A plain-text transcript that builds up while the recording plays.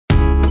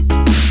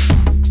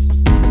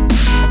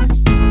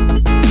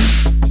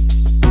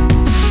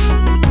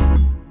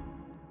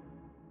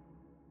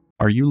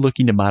Are you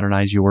looking to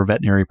modernize your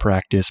veterinary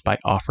practice by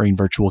offering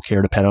virtual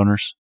care to pet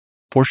owners?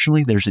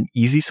 Fortunately, there's an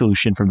easy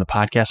solution from the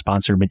podcast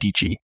sponsor,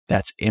 Medici.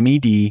 That's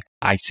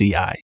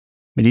MEDICI.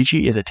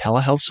 Medici is a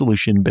telehealth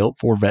solution built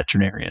for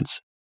veterinarians.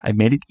 I've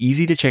made it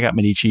easy to check out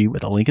Medici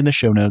with a link in the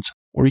show notes,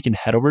 or you can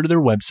head over to their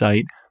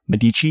website,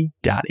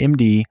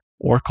 medici.md,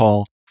 or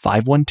call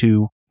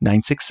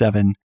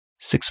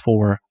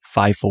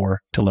 512-967-6454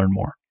 to learn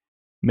more.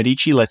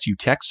 Medici lets you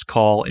text,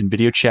 call, and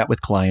video chat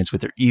with clients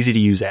with their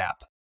easy-to-use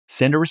app.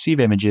 Send or receive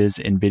images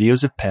and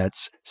videos of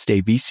pets, stay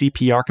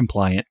VCPR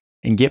compliant,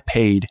 and get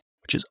paid,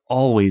 which is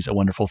always a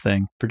wonderful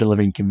thing for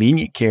delivering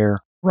convenient care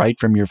right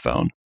from your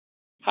phone.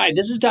 Hi,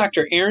 this is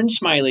Dr. Aaron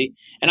Smiley,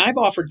 and I've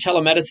offered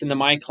telemedicine to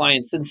my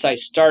clients since I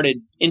started.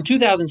 In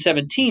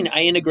 2017,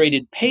 I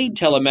integrated paid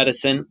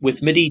telemedicine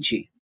with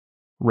Medici.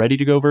 Ready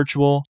to go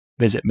virtual?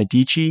 Visit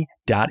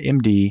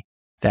medici.md,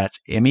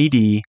 that's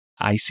medici.md,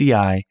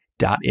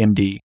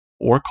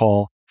 or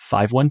call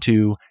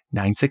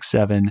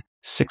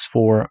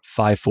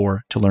 512-967-6454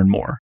 to learn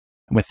more.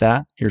 And with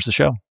that, here's the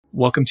show.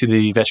 Welcome to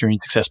the Veterinary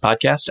Success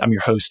Podcast. I'm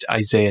your host,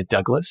 Isaiah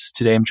Douglas.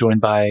 Today, I'm joined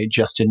by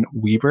Justin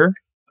Weaver,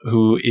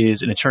 who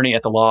is an attorney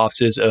at the law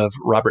offices of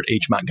Robert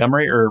H.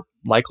 Montgomery, or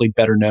likely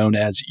better known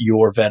as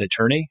Your Vet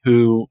Attorney,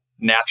 who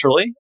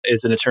naturally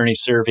is an attorney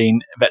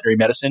serving veterinary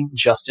medicine.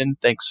 Justin,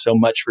 thanks so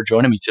much for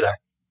joining me today.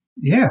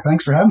 Yeah,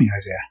 thanks for having me,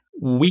 Isaiah.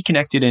 We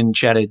connected and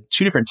chatted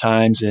 2 different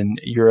times, and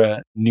you're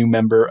a new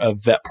member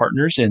of Vet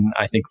Partners, and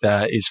I think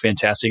that is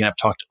fantastic. And I've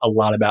talked a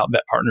lot about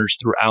Vet Partners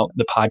throughout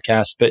the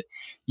podcast, but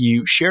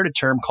you shared a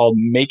term called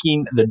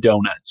making the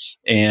donuts.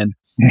 And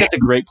that's a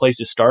great place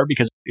to start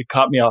because it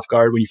caught me off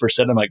guard when you first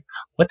said it. I'm like,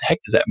 what the heck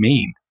does that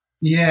mean?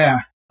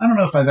 Yeah, I don't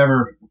know if I've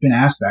ever been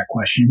asked that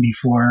question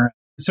before.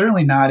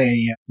 Certainly not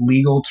a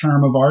legal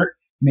term of art,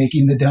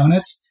 making the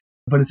donuts,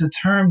 but it's a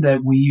term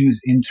that we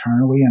use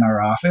internally in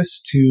our office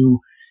to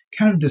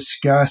kind of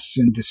discuss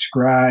and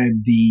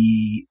describe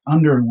the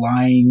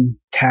underlying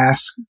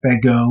tasks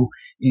that go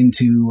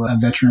into a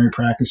veterinary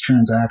practice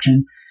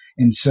transaction.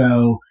 And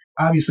so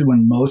obviously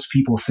when most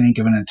people think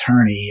of an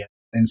attorney,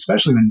 and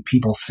especially when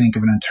people think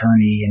of an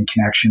attorney in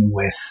connection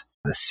with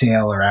the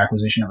sale or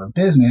acquisition of a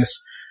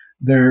business,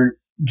 they're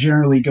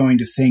generally going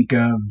to think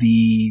of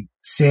the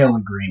sale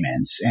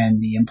agreements and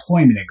the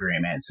employment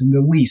agreements and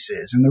the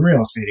leases and the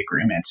real estate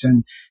agreements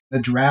and the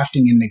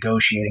drafting and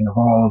negotiating of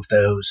all of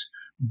those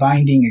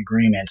binding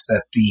agreements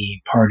that the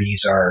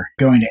parties are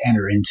going to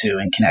enter into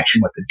in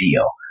connection with the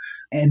deal.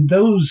 And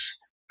those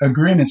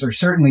agreements are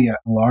certainly a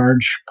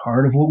large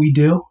part of what we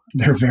do.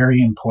 They're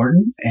very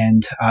important,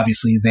 and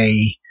obviously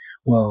they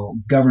will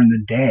govern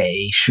the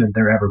day should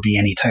there ever be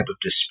any type of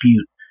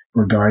dispute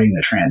regarding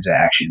the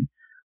transaction.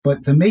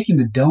 But the making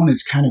the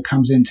donuts kind of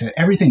comes into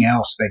everything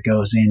else that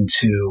goes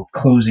into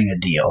closing a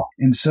deal.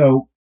 And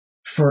so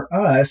for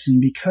us, and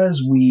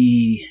because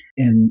we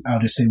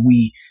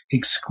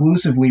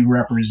exclusively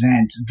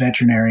represent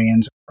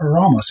veterinarians, or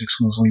almost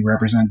exclusively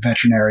represent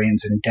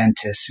veterinarians and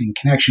dentists in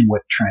connection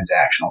with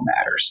transactional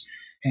matters.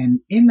 And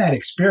in that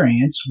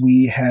experience,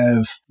 we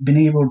have been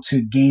able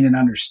to gain an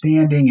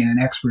understanding and an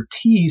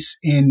expertise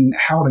in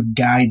how to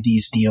guide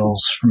these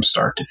deals from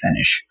start to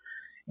finish.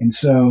 And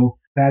so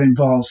that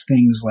involves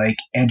things like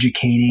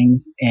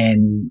educating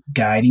and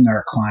guiding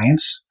our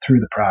clients through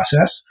the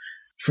process.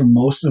 For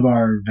most of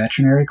our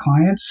veterinary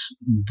clients,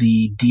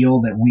 the deal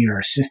that we are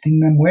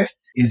assisting them with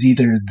is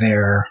either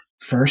their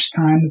first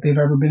time that they've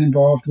ever been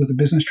involved with a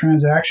business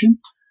transaction,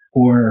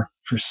 or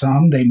for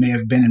some, they may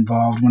have been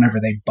involved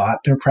whenever they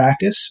bought their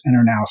practice and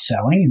are now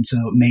selling, and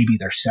so it may be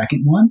their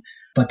second one,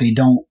 but they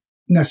don't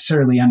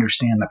necessarily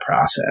understand the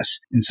process.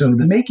 And so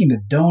the making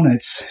the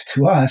donuts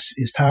to us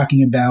is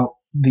talking about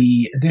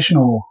the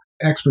additional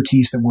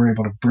expertise that we're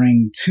able to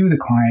bring to the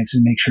clients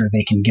and make sure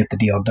they can get the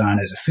deal done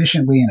as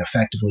efficiently and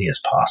effectively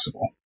as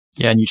possible.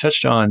 Yeah, and you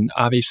touched on,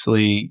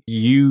 obviously,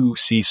 you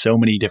see so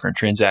many different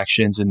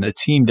transactions, and the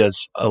team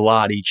does a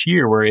lot each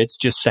year where it's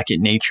just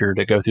second nature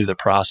to go through the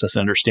process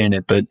and understand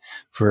it. But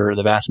for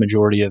the vast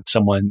majority of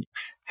someone,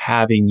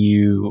 having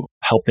you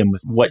help them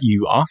with what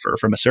you offer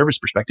from a service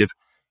perspective,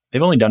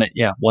 they've only done it,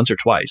 once or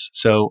twice.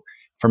 So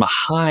from a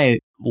high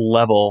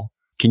level,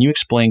 can you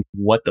explain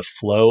what the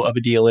flow of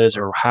a deal is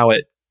or how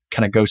it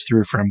kind of goes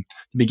through from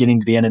the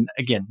beginning to the end? And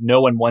again, no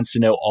one wants to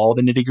know all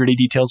the nitty-gritty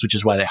details, which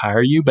is why they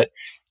hire you, but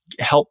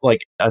help,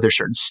 like, are there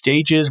certain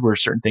stages where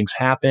certain things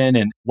happen,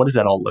 and what does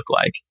that all look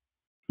like?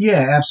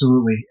 Yeah,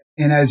 absolutely.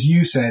 And as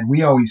you said,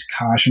 we always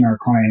caution our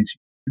clients,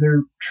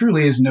 there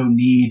truly is no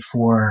need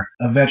for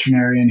a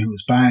veterinarian who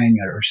is buying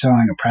or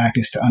selling a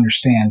practice to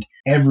understand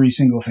every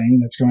single thing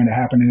that's going to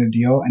happen in a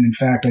deal. And in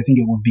fact, I think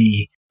it would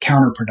be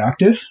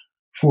counterproductive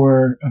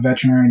for a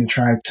veterinarian to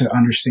try to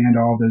understand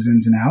all those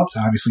ins and outs.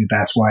 Obviously,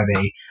 that's why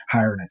they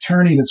hire an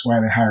attorney. That's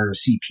why they hire a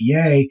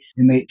CPA.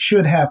 And they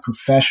should have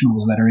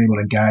professionals that are able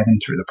to guide them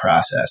through the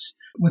process.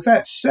 With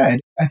that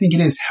said, I think it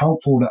is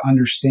helpful to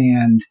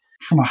understand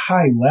from a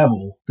high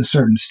level the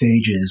certain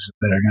stages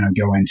that are going to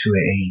go into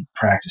a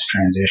practice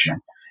transition.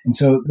 And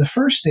so the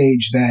first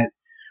stage that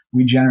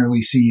we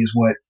generally see is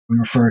what we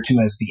refer to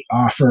as the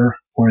offer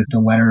or the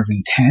letter of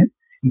intent.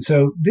 And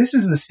so this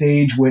is the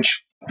stage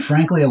which,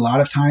 frankly, a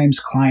lot of times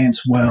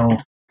clients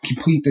will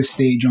complete this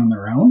stage on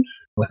their own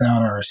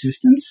without our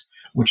assistance,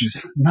 which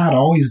is not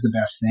always the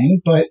best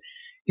thing, but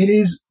it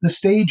is the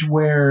stage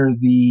where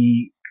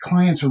the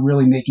clients are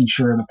really making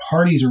sure, the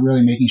parties are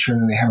really making sure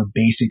that they have a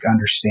basic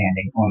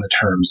understanding on the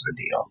terms of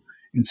the deal.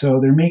 And so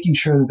they're making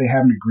sure that they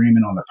have an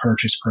agreement on the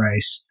purchase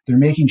price. They're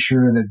making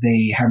sure that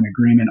they have an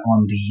agreement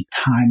on the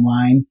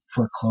timeline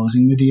for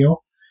closing the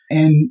deal,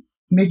 and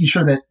making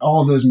sure that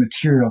all of those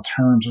material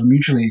terms are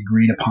mutually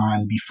agreed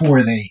upon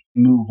before they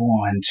move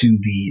on to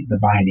the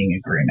binding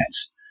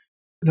agreements.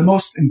 The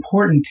most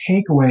important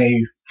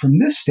takeaway from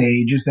this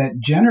stage is that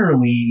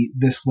generally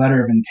this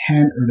letter of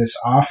intent or this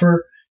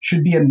offer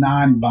should be a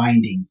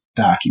non-binding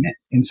document.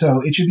 And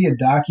so it should be a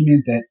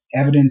document that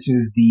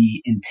evidences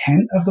the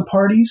intent of the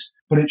parties,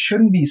 but it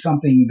shouldn't be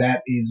something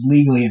that is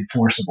legally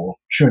enforceable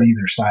should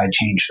either side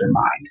change their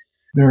mind.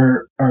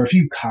 There are a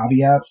few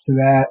caveats to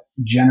that.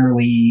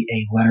 Generally,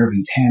 a letter of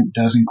intent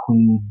does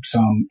include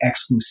some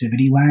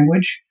exclusivity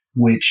language,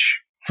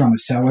 which from a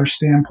seller's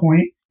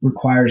standpoint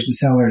requires the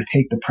seller to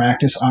take the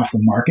practice off the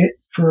market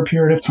for a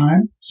period of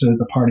time so that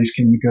the parties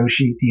can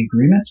negotiate the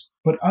agreements.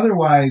 But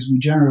otherwise, we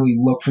generally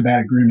look for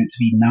that agreement to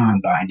be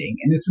non-binding.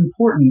 And it's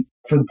important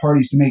for the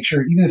parties to make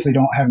sure, even if they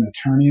don't have an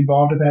attorney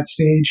involved at that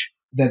stage,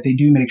 that they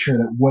do make sure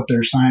that what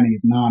they're signing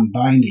is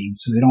non-binding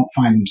so they don't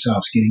find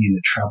themselves getting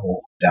into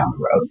trouble down the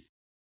road.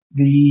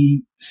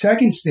 The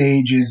second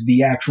stage is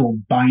the actual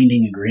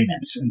binding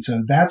agreements. And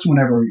so that's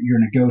whenever you're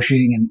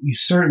negotiating, and you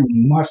certainly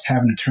must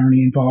have an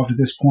attorney involved at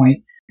this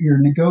point.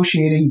 You're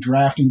negotiating,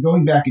 drafting,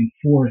 going back and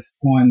forth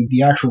on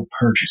the actual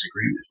purchase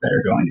agreements that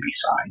are going to be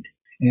signed.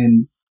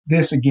 And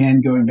this,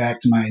 again, going back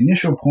to my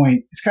initial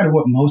point, is kind of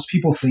what most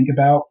people think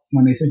about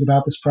when they think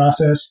about this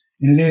process.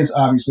 And it is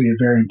obviously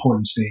a very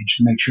important stage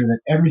to make sure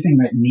that everything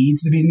that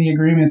needs to be in the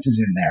agreements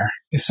is in there.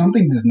 If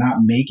something does not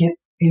make it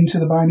into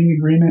the binding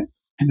agreement,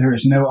 there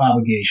is no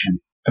obligation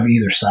of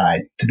either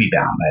side to be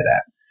bound by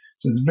that.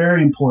 So it's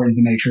very important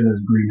to make sure those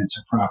agreements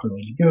are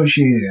properly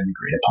negotiated and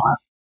agreed upon.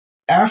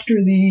 After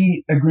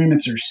the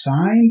agreements are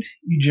signed,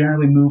 you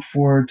generally move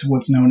forward to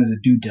what's known as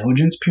a due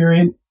diligence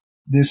period.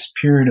 This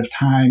period of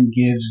time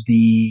gives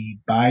the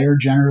buyer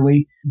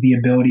generally the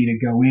ability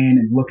to go in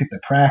and look at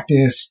the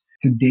practice,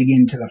 to dig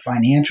into the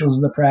financials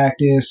of the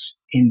practice.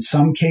 In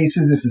some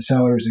cases, if the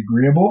seller is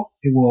agreeable,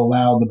 it will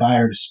allow the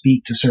buyer to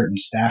speak to certain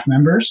staff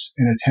members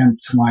and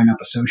attempt to line up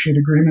associate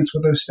agreements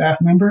with those staff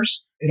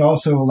members. It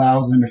also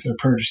allows them, if they're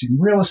purchasing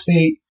real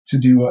estate, to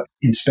do an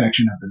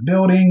inspection of the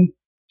building,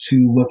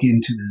 to look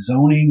into the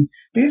zoning,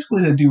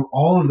 basically to do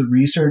all of the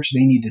research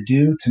they need to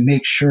do to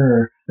make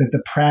sure that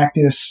the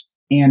practice,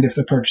 and if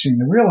they're purchasing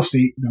the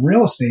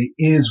real estate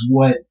is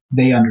what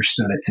they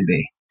understood it to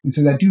be. And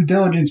so that due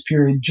diligence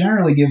period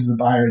generally gives the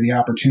buyer the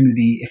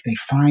opportunity, if they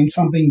find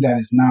something that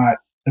is not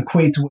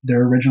equate to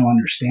their original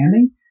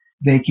understanding,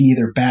 they can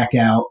either back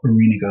out or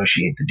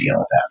renegotiate the deal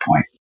at that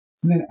point.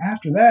 And then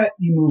after that,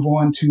 you move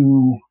on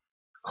to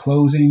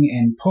closing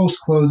and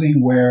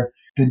post-closing, where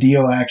the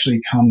deal actually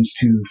comes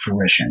to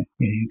fruition.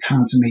 You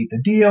consummate the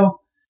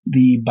deal,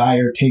 the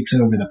buyer takes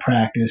over the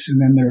practice,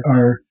 and then there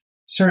are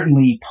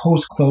certainly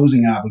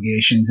post-closing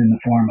obligations in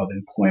the form of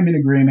employment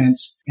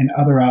agreements and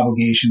other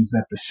obligations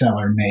that the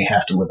seller may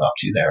have to live up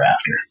to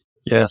thereafter.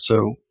 Yeah,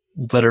 so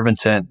letter of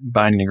intent,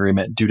 binding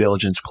agreement, due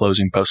diligence,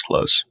 closing,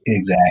 post-close.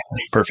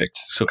 Exactly. Perfect.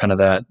 So kind of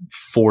that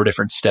 4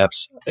 different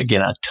steps.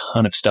 Again, a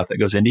ton of stuff that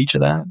goes into each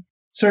of that.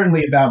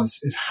 Certainly about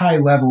as high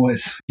level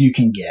as you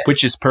can get.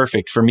 Which is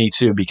perfect for me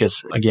too,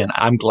 because again,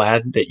 I'm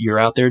glad that you're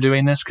out there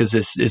doing this, because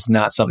this is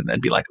not something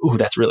that'd be like, ooh,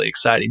 that's really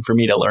exciting for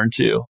me to learn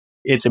too.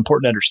 It's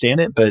important to understand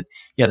it, but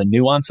yeah, the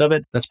nuance of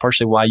it, that's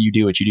partially why you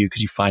do what you do,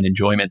 because you find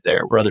enjoyment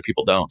there where other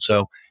people don't.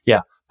 So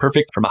yeah,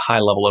 perfect from a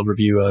high level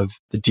overview of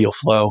the deal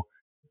flow.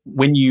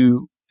 When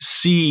you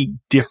see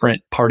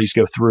different parties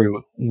go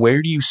through,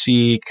 where do you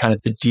see kind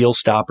of the deal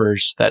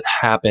stoppers that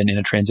happen in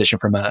a transition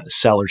from a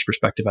seller's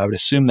perspective? I would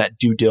assume that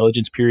due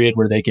diligence period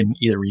where they can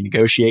either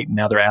renegotiate and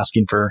now they're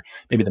asking for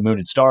maybe the moon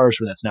and stars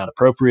where that's not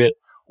appropriate,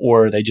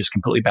 or they just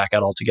completely back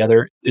out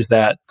altogether. Is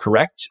that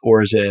correct?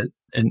 Or is it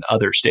in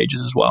other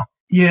stages as well?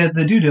 Yeah,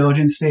 the due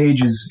diligence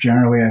stage is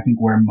generally, I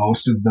think, where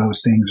most of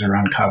those things are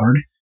uncovered.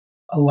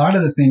 A lot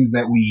of the things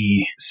that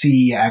we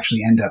see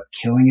actually end up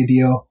killing a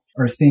deal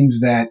are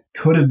things that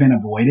could have been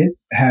avoided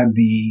had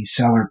the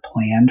seller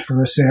planned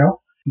for a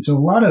sale. And so a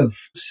lot of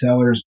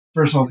sellers,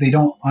 first of all, they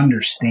don't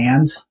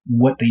understand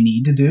what they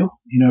need to do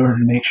in order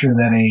to make sure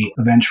that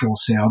a eventual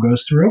sale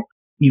goes through.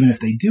 Even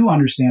if they do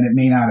understand it,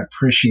 may not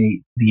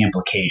appreciate the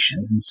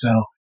implications. And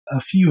so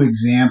a few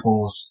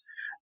examples,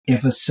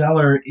 if a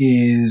seller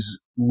is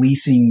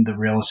leasing the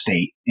real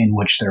estate in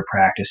which their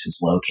practice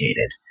is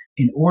located,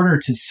 in order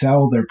to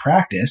sell their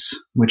practice,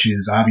 which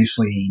is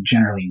obviously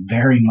generally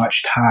very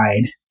much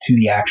tied to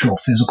the actual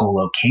physical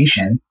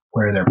location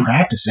where they're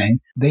practicing,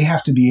 they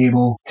have to be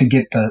able to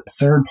get the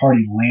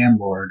third-party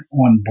landlord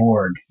on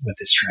board with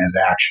this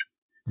transaction.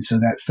 And so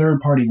that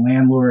third-party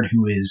landlord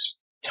who is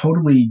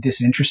totally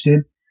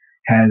disinterested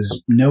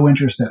has no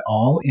interest at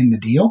all in the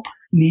deal,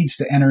 needs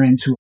to enter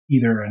into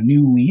either a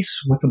new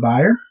lease with the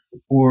buyer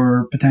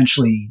or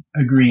potentially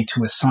agree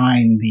to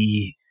assign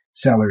the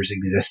seller's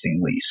existing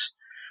lease.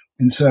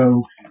 And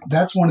so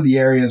that's one of the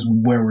areas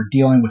where we're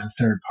dealing with a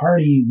third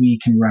party. We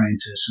can run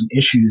into some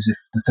issues if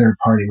the third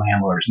party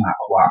landlord is not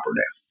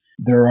cooperative.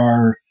 There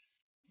are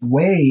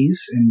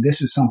ways, and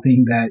this is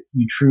something that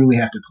you truly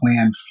have to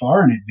plan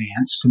far in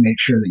advance to make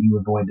sure that you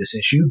avoid this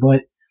issue.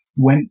 But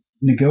when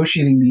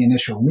negotiating the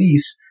initial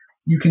lease,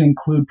 you can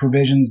include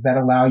provisions that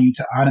allow you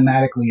to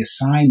automatically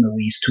assign the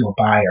lease to a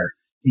buyer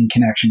in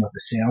connection with the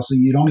sale. So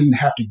you don't even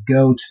have to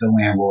go to the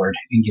landlord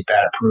and get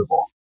that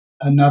approval.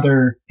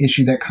 Another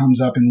issue that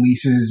comes up in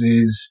leases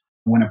is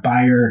when a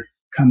buyer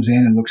comes in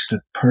and looks to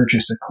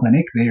purchase a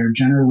clinic, they are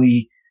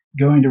generally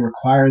going to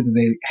require that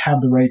they have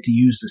the right to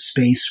use the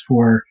space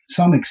for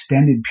some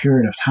extended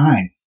period of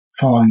time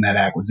following that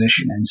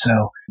acquisition. And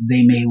so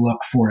they may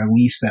look for a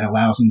lease that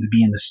allows them to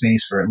be in the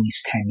space for at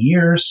least 10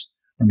 years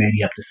or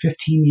maybe up to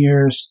 15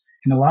 years.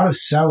 And a lot of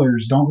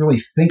sellers don't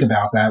really think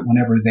about that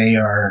whenever they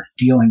are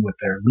dealing with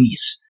their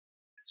lease.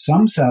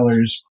 Some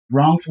sellers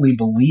wrongfully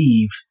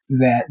believe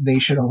that they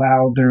should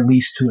allow their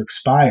lease to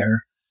expire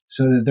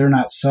so that they're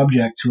not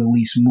subject to a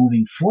lease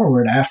moving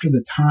forward after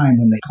the time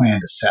when they plan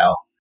to sell.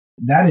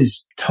 That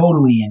is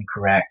totally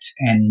incorrect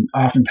and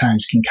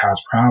oftentimes can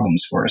cause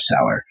problems for a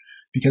seller,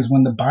 because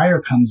when the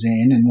buyer comes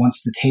in and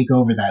wants to take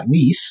over that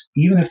lease,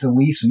 even if the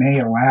lease may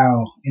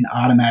allow an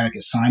automatic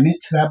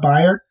assignment to that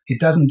buyer, it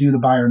doesn't do the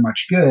buyer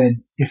much good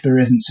if there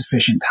isn't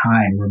sufficient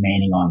time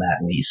remaining on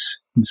that lease.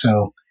 And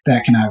so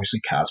that can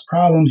obviously cause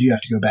problems. You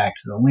have to go back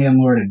to the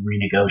landlord and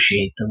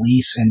renegotiate the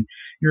lease, and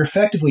you're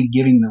effectively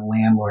giving the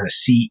landlord a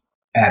seat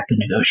at the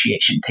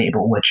negotiation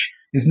table, which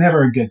is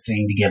never a good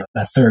thing to give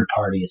a third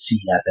party a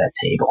seat at that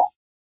table.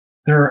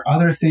 There are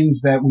other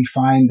things that we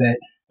find that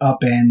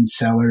upend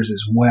sellers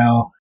as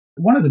well.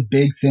 One of the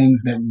big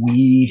things that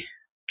we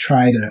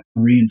try to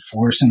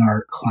reinforce in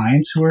our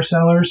clients who are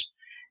sellers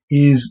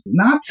is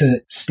not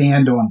to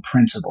stand on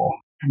principle.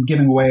 I'm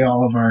giving away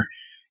all of our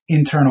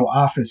internal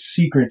office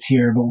secrets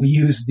here, but we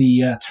use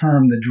the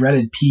term, the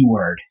dreaded P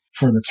word,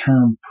 for the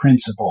term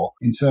principle.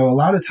 And so a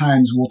lot of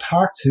times we'll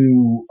talk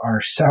to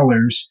our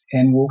sellers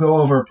and we'll go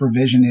over a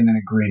provision in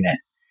an agreement.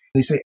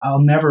 They say,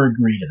 I'll never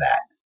agree to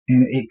that.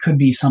 And it could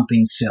be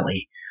something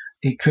silly.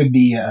 It could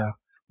be a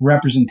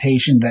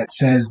representation that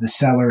says the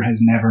seller has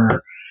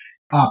never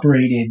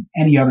operated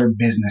any other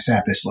business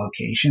at this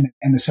location,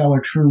 and the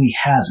seller truly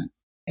hasn't.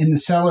 And the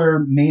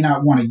seller may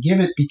not want to give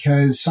it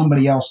because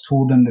somebody else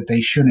told them that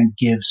they shouldn't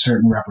give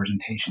certain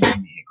representations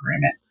in the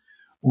agreement.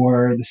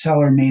 Or the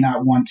seller may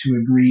not want to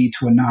agree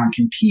to a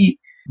non-compete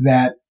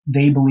that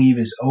they believe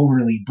is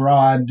overly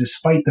broad,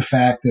 despite the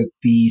fact that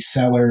the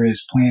seller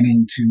is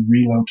planning to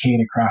relocate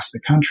across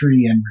the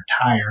country and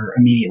retire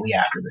immediately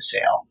after the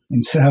sale.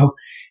 And so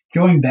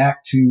going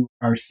back to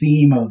our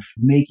theme of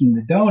making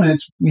the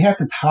donuts, we have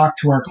to talk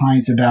to our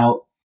clients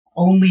about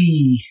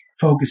only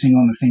focusing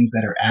on the things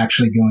that are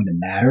actually going to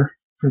matter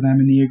for them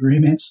in the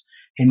agreements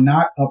and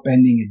not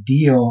upending a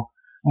deal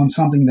on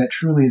something that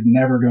truly is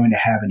never going to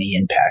have any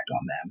impact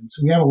on them. And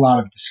so we have a lot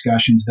of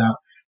discussions about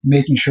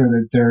making sure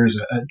that there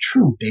is a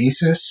true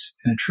basis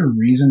and a true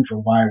reason for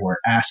why we're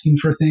asking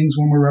for things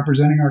when we're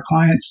representing our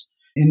clients,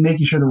 and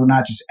making sure that we're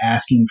not just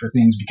asking for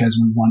things because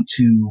we want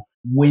to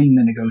win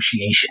the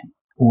negotiation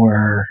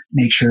or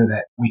make sure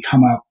that we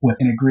come up with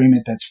an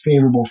agreement that's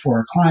favorable for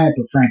our client,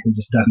 but frankly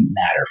just doesn't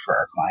matter for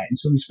our client. And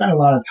so we spend a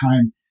lot of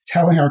time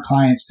telling our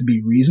clients to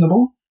be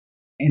reasonable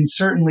and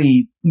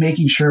certainly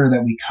making sure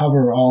that we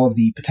cover all of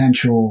the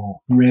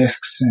potential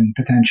risks and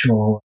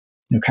potential,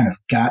 kind of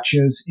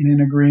gotchas in an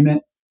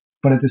agreement,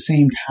 but at the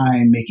same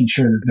time, making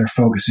sure that they're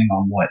focusing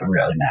on what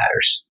really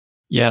matters.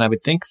 Yeah, and I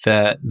would think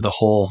that the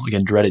whole,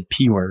 again, dreaded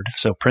P word,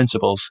 so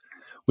principles,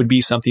 would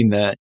be something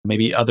that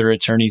maybe other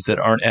attorneys that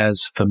aren't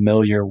as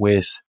familiar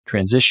with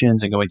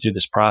transitions and going through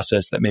this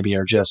process, that maybe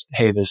are just,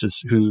 hey, this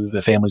is who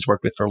the family's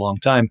worked with for a long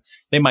time.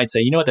 They might say,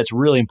 you know what, that's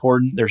really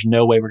important. There's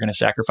no way we're going to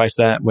sacrifice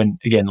that. When,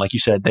 again, like you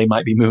said, they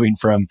might be moving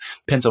from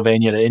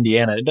Pennsylvania to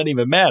Indiana. It doesn't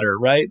even matter,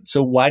 right?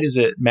 So why does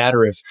it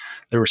matter if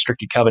the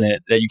restricted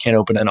covenant that you can't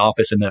open an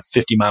office in a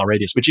 50-mile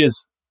radius, which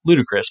is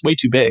ludicrous, way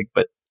too big.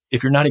 But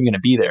if you're not even going to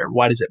be there,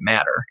 why does it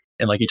matter?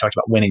 And like you talked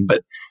about winning,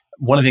 but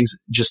one of the things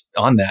just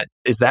on that,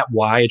 is that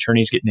why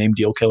attorneys get named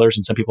deal killers?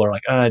 And some people are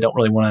like, I don't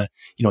really want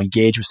to,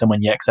 engage with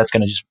someone yet because that's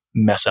going to just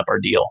mess up our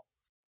deal.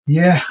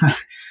 Yeah,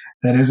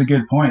 that is a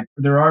good point.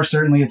 There are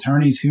certainly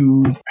attorneys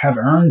who have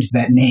earned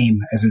that name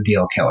as a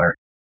deal killer.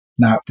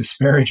 Not to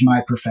disparage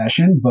my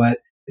profession, but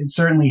it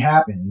certainly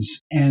happens.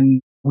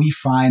 And we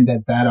find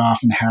that that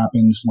often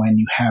happens when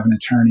you have an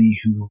attorney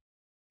who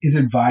is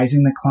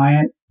advising the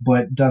client,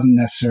 but doesn't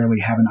necessarily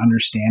have an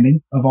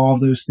understanding of all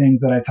of those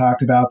things that I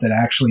talked about that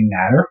actually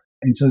matter.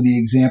 And so the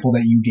example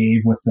that you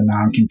gave with the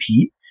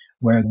non-compete,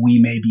 where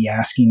we may be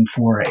asking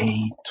for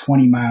a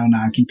 20-mile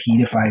non-compete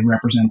if I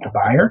represent the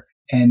buyer,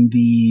 and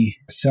the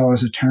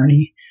seller's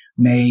attorney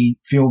may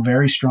feel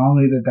very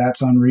strongly that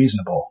that's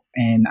unreasonable.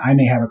 And I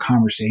may have a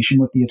conversation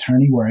with the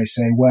attorney where I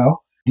say,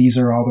 well, these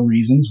are all the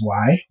reasons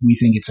why we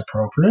think it's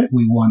appropriate.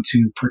 We want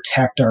to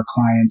protect our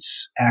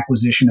client's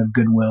acquisition of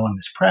goodwill in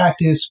this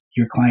practice.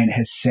 Your client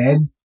has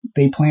said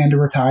they plan to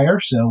retire,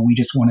 so we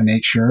just want to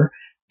make sure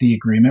the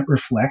agreement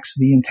reflects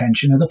the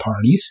intention of the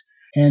parties.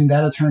 And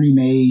that attorney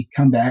may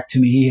come back to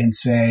me and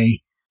say,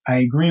 I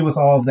agree with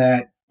all of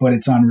that, but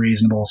it's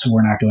unreasonable, so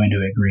we're not going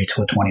to agree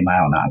to a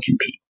 20-mile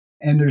non-compete.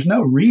 And there's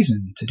no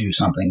reason to do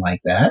something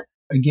like that,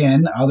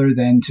 again, other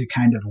than to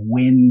kind of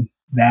win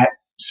that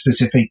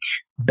specific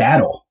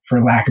battle,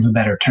 for lack of a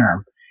better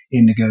term,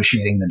 in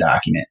negotiating the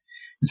document.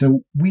 And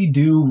so we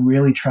do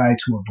really try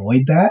to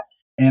avoid that.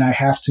 And I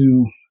have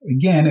to,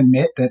 again,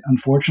 admit that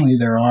unfortunately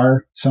there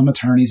are some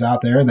attorneys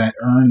out there that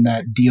earn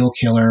that deal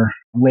killer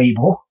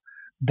label.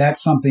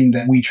 That's something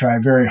that we try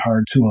very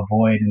hard to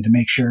avoid and to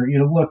make sure,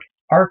 look,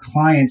 our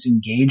clients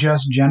engage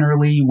us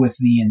generally with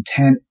the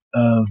intent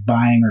of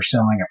buying or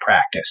selling a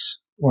practice,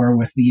 or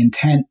with the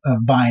intent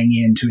of buying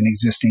into an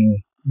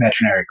existing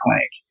veterinary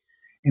clinic.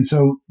 And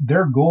so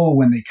their goal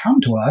when they come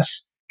to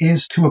us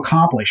is to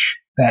accomplish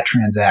that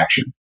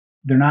transaction.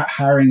 They're not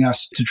hiring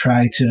us to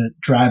try to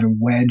drive a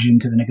wedge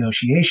into the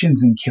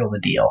negotiations and kill the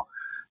deal.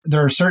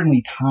 There are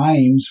certainly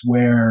times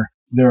where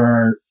there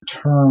are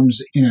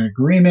terms in an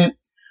agreement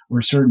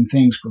or certain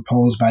things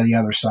proposed by the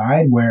other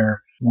side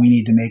where we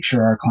need to make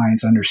sure our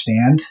clients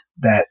understand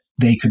that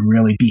they could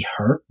really be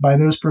hurt by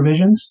those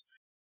provisions.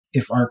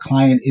 If our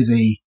client is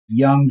a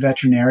young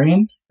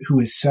veterinarian who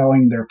is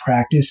selling their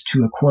practice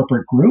to a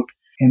corporate group,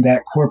 and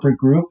that corporate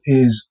group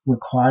is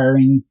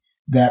requiring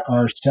that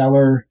our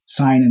seller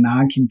sign a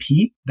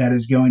non-compete that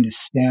is going to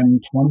stem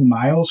 20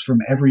 miles from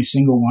every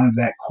single one of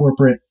that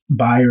corporate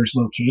buyer's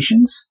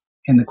locations,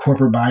 and the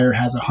corporate buyer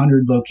has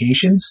 100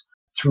 locations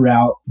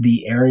throughout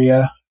the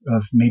area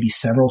of maybe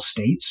several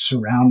states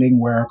surrounding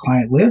where our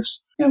client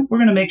lives, we're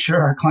going to make sure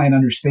our client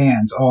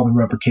understands all the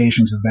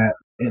repercussions of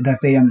that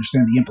they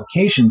understand the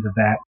implications of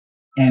that,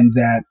 and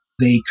that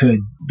they could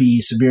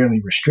be severely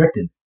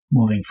restricted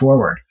moving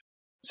forward.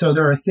 So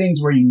there are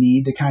things where you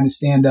need to kind of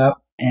stand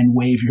up and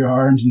wave your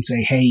arms and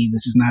say, hey,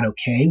 this is not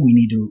okay. We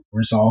need to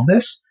resolve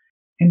this.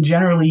 And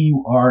generally,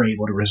 you are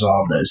able to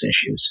resolve those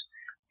issues.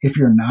 If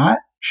you're not,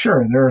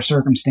 sure, there are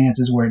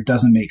circumstances where it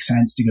doesn't make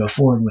sense to go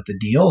forward with the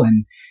deal.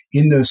 And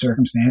in those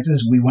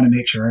circumstances, we want to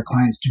make sure our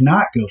clients do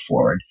not go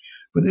forward.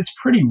 But it's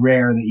pretty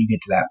rare that you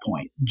get to that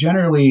point.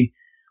 Generally,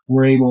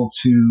 we're able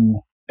to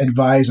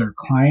advise our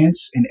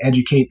clients and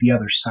educate the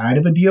other side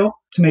of a deal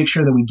to make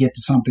sure that we get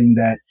to something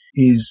that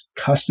is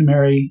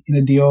customary in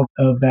a deal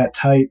of that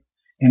type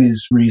and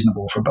is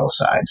reasonable for both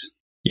sides.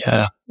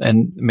 Yeah,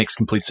 and it makes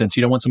complete sense.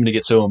 You don't want someone to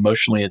get so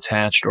emotionally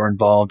attached or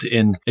involved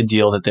in a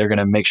deal that they're going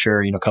to make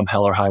sure, come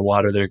hell or high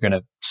water, they're going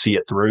to see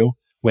it through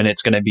when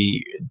it's going to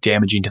be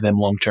damaging to them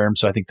long term.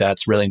 So I think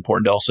that's really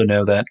important to also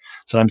know that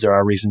sometimes there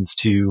are reasons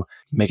to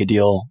make a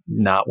deal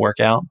not work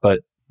out, but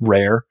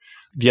rare.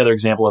 The other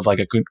example of like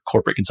a good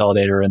corporate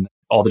consolidator and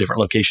all the different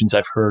locations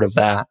I've heard of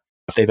that,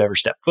 if they've ever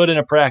stepped foot in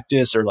a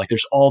practice, or like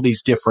there's all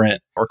these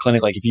different, or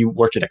clinic, like if you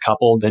worked at a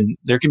couple, then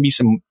there can be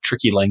some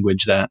tricky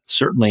language that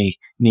certainly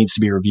needs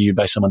to be reviewed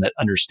by someone that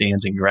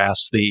understands and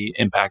grasps the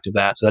impact of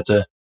that. So that's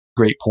a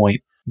great point.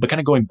 But kind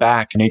of going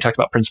back, I know you talked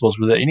about principles,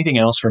 was there anything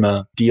else from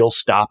a deal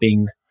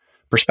stopping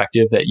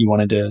perspective that you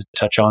wanted to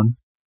touch on?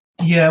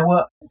 Yeah,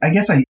 well, I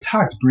guess I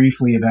talked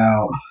briefly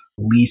about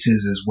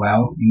leases as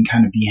well, and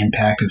kind of the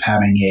impact of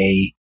having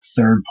a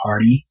third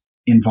party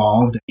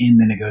involved in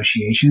the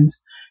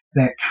negotiations.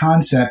 That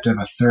concept of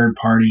a third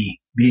party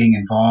being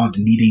involved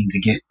and needing to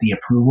get the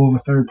approval of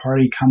a third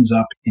party comes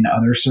up in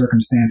other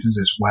circumstances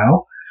as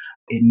well.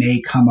 It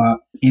may come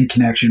up in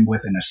connection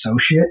with an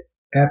associate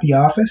at the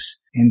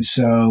office. And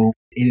so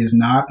it is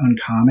not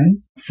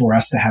uncommon for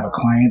us to have a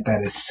client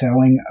that is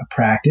selling a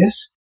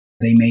practice.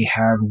 They may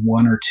have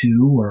one or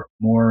two or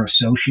more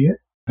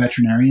associate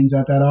veterinarians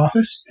at that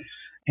office,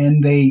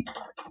 and they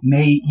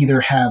may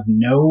either have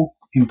no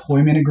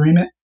employment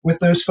agreement with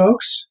those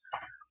folks,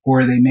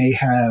 or they may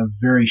have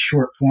very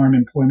short-form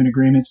employment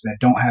agreements that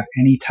don't have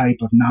any type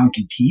of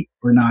non-compete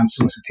or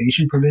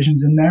non-solicitation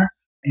provisions in there.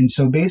 And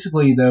so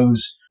basically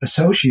those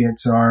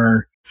associates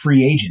are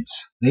free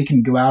agents. They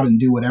can go out and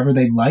do whatever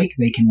they like.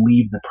 They can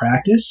leave the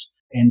practice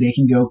and they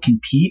can go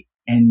compete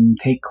and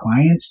take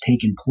clients,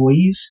 take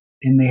employees,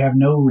 and they have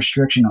no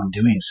restriction on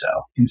doing so.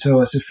 And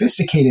so a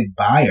sophisticated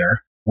buyer,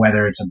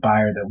 whether it's a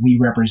buyer that we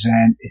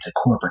represent, it's a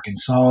corporate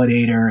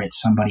consolidator,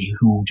 it's somebody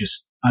who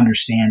just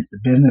understands the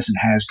business and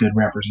has good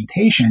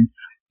representation,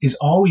 is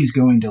always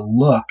going to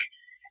look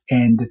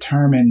and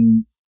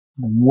determine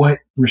what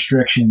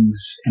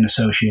restrictions an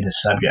associate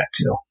is subject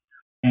to.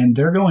 And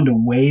they're going to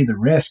weigh the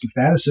risk. If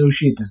that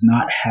associate does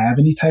not have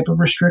any type of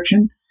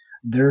restriction,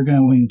 they're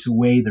going to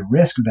weigh the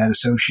risk of that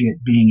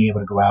associate being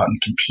able to go out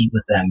and compete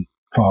with them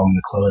following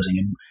the closing.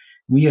 And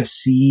we have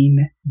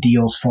seen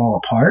deals fall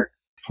apart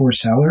for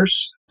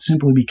sellers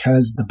simply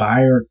because the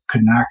buyer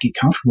could not get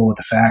comfortable with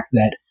the fact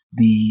that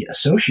the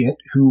associate,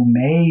 who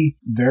may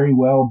very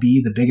well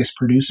be the biggest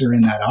producer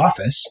in that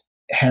office,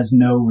 has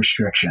no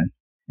restriction.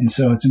 And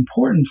so it's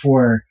important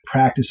for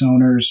practice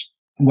owners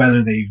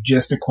whether they've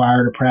just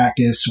acquired a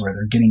practice or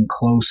they're getting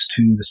close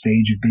to the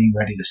stage of being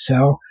ready to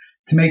sell,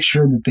 to make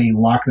sure that they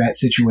lock that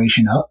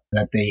situation up,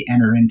 that they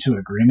enter into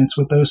agreements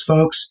with those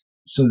folks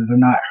so that they're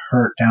not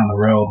hurt down the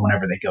road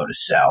whenever they go to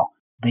sell.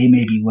 They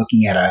may be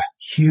looking at a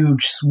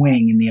huge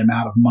swing in the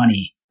amount of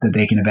money that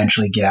they can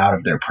eventually get out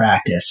of their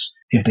practice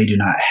if they do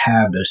not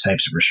have those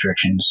types of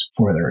restrictions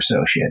for their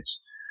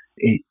associates.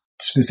 A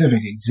specific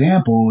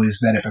example is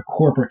that if a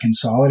corporate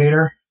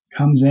consolidator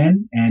comes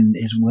in and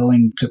is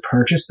willing to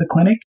purchase the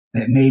clinic,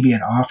 that may be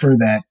an offer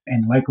that,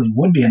 and likely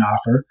would be an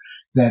offer,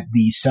 that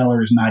the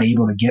seller is not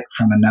able to get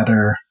from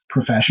another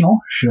professional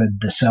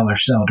should the seller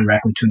sell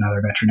directly to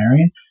another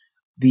veterinarian.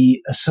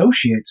 The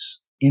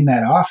associates in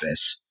that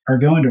office are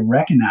going to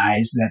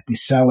recognize that the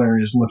seller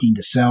is looking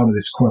to sell to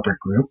this corporate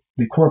group.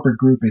 The corporate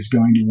group is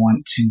going to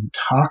want to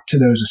talk to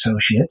those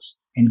associates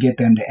and get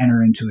them to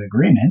enter into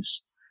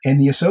agreements. And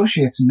the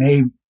associates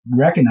may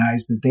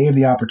recognize that they have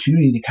the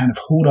opportunity to kind of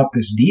hold up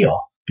this deal,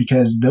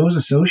 because those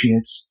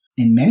associates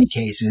in many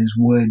cases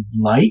would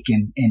like,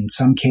 and in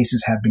some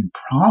cases have been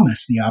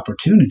promised, the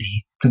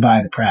opportunity to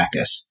buy the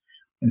practice.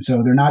 And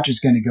so they're not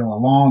just going to go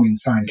along and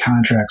sign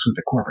contracts with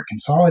the corporate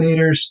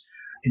consolidators,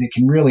 and it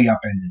can really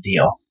upend the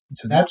deal. And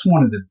so that's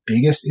one of the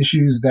biggest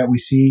issues that we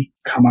see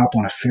come up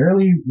on a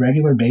fairly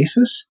regular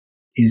basis,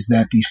 is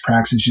that these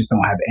practices just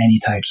don't have any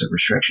types of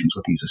restrictions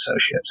with these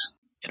associates.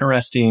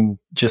 Interesting.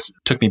 Just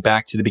took me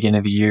back to the beginning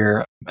of the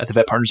year at the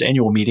Vet Partners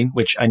annual meeting,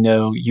 which I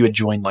know you had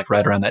joined like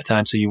right around that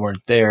time, so you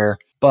weren't there.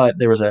 But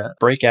there was a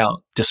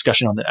breakout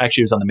discussion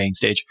actually it was on the main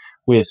stage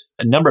with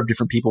a number of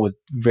different people with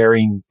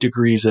varying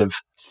degrees of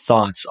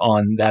thoughts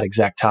on that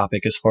exact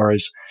topic as far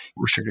as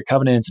restricted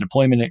covenants and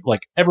employment.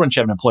 Like everyone should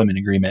have an employment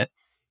agreement,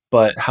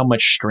 but how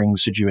much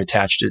strings should you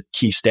attach to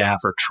key staff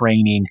or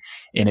training?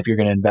 And if you're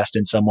going to invest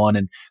in someone,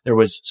 and there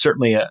was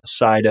certainly a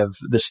side of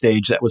the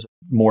stage that was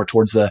more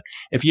towards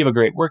if you have a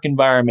great work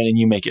environment and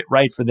you make it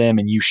right for them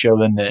and you show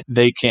them that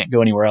they can't go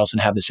anywhere else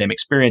and have the same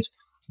experience,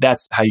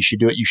 that's how you should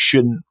do it. You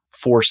shouldn't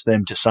force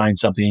them to sign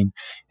something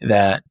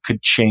that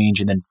could change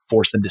and then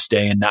force them to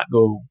stay and not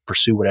go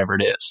pursue whatever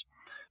it is.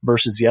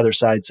 Versus the other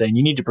side saying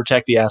you need to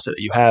protect the asset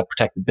that you have,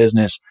 protect the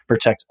business,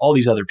 protect all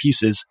these other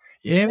pieces.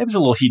 Yeah, it was a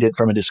little heated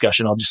from a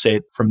discussion. I'll just say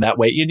it from that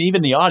way. And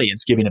even the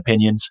audience giving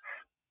opinions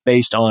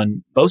based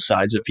on both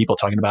sides of people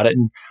talking about it.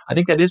 And I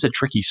think that is a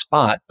tricky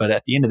spot. But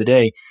at the end of the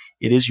day,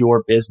 it is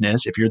your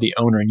business if you're the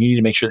owner, and you need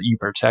to make sure that you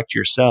protect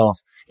yourself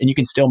and you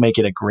can still make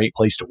it a great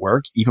place to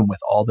work, even with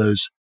all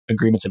those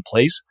agreements in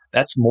place.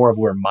 That's more of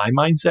where my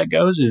mindset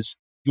goes, is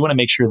you want to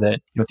make sure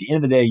that at the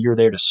end of the day, you're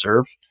there to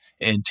serve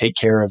and take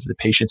care of the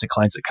patients and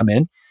clients that come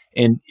in.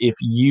 And if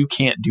you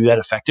can't do that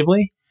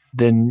effectively,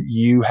 then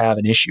you have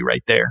an issue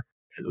right there.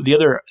 The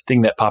other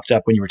thing that popped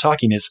up when you were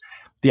talking is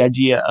the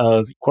idea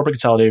of corporate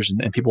consolidators,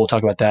 and people will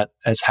talk about that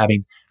as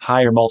having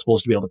higher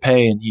multiples to be able to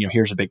pay. And,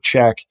 here's a big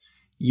check.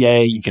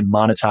 Yay, you can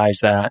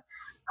monetize that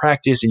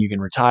practice and you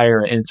can retire.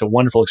 And it's a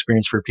wonderful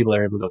experience for people that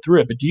are able to go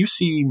through it. But do you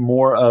see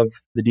more of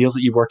the deals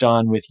that you've worked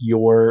on with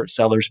your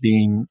sellers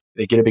being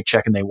they get a big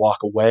check and they walk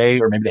away,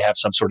 or maybe they have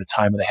some sort of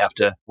time where they have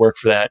to work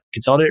for that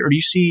consolidator? Or do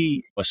you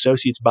see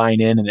associates buying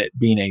in and it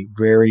being a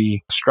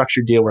very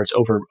structured deal where it's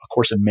over a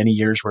course of many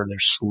years where they're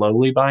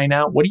slowly buying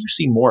out? What do you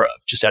see more of,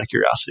 just out of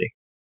curiosity?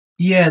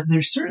 Yeah,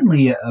 there's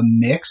certainly a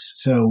mix.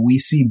 So we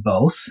see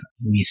both.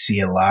 We see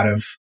a lot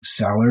of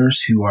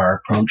sellers who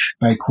are approached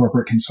by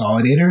corporate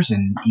consolidators,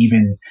 and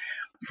even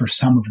for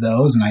some of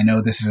those, and I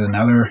know this is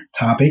another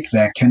topic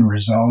that can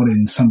result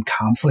in some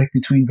conflict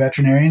between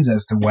veterinarians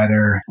as to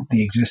whether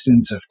the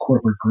existence of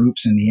corporate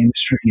groups in the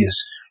industry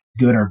is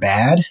good or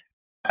bad.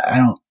 I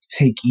don't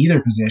take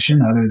either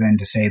position other than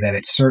to say that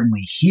it's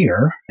certainly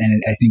here,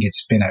 and I think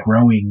it's been a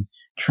growing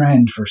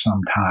trend for some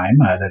time,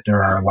 that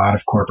there are a lot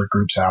of corporate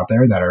groups out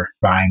there that are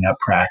buying up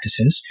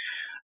practices.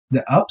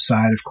 The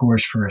upside, of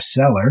course, for a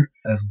seller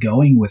of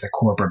going with a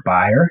corporate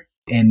buyer,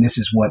 and this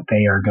is what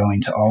they are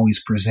going to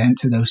always present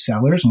to those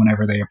sellers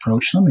whenever they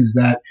approach them, is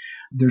that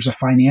there's a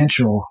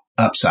financial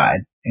upside.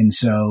 And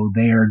so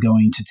they are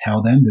going to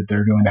tell them that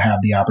they're going to have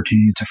the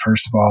opportunity to,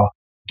 first of all,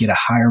 get a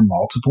higher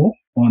multiple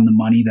on the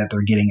money that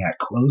they're getting at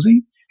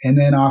closing. And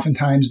then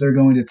oftentimes they're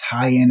going to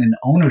tie in an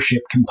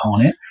ownership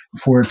component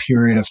for a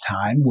period of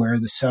time where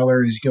the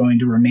seller is going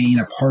to remain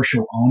a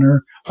partial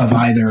owner of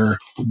either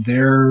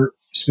their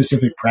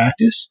specific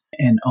practice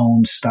and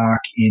own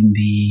stock in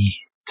the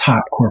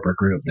top corporate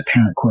group, the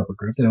parent corporate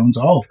group that owns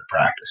all of the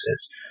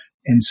practices.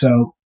 And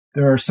so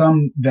there are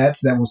some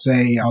vets that will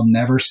say, I'll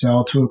never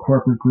sell to a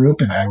corporate group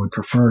and I would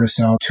prefer to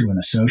sell to an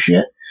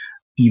associate,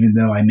 even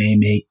though I may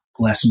make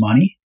less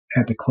money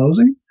at the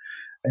closing.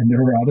 And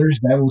there are others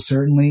that will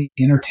certainly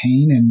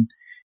entertain and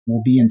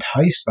will be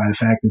enticed by the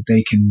fact that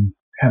they can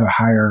have a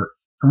higher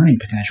earning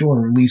potential,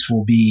 or at least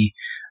will be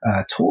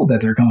told that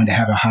they're going to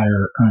have a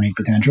higher earning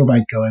potential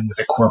by going with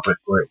a corporate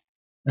group.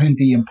 I think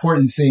the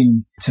important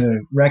thing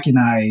to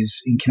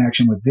recognize in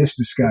connection with this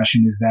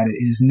discussion is that it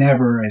is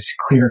never as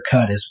clear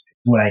cut as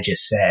what I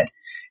just said.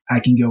 I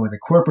can go with a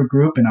corporate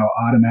group and I'll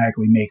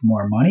automatically make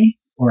more money,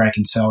 or I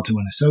can sell to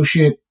an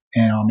associate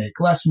and I'll make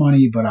less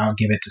money, but I'll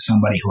give it to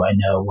somebody who I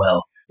know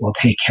will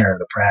take care of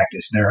the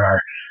practice. There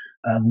are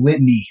a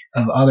litany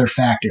of other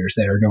factors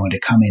that are going to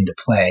come into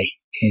play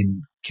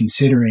in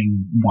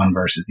considering one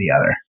versus the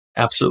other.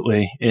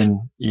 Absolutely. And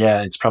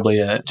yeah, it's probably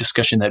a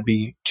discussion that'd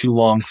be too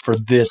long for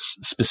this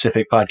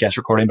specific podcast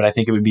recording, but I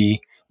think it would be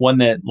one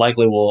that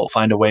likely will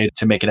find a way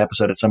to make an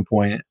episode at some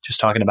point, just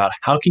talking about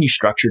how can you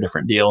structure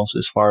different deals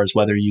as far as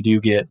whether you do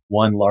get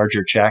one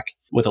larger check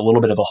with a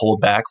little bit of a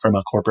holdback from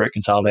a corporate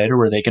consolidator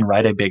where they can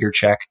write a bigger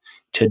check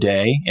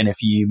today. And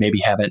if you maybe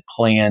haven't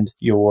planned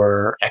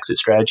your exit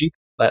strategy,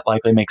 that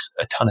likely makes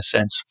a ton of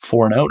sense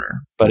for an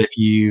owner. But if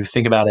you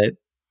think about it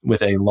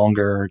with a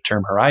longer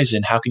term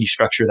horizon, how can you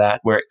structure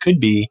that where it could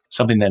be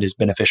something that is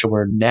beneficial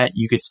where net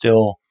you could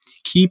still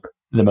keep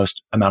the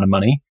most amount of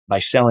money by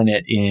selling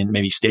it in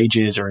maybe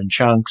stages or in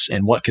chunks?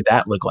 And what could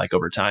that look like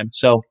over time?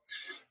 So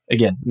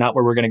again, not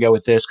where we're going to go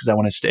with this because I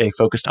want to stay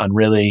focused on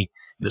really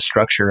the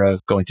structure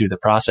of going through the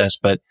process.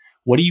 But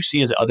what do you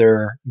see as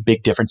other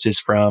big differences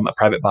from a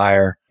private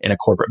buyer and a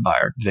corporate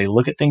buyer? Do they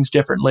look at things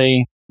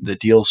differently? The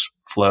deals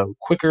flow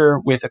quicker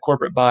with a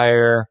corporate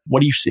buyer? What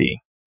do you see?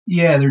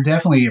 Yeah, they're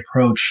definitely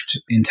approached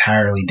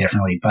entirely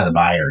differently by the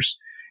buyers.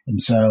 And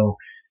so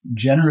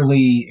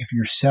generally, if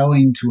you're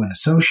selling to an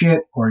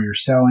associate or you're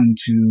selling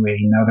to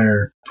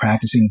another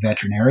practicing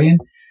veterinarian,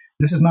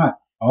 this is not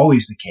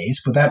always the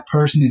case, but that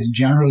person is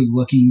generally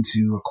looking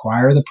to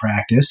acquire the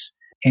practice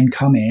and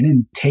come in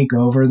and take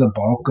over the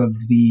bulk of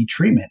the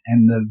treatment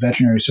and the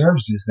veterinary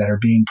services that are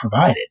being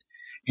provided.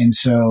 And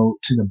so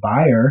to the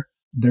buyer,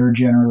 they're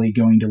generally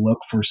going to look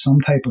for some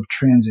type of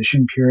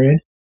transition period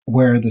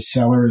where the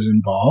seller is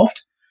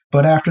involved.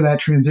 But after that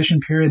transition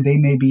period, they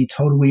may be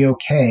totally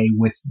okay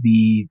with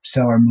the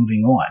seller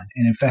moving on.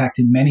 And in fact,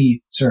 in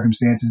many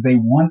circumstances, they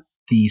want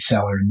the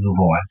seller to move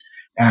on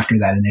after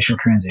that initial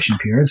transition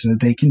period so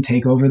that they can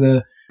take over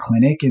the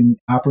clinic and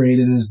operate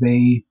it as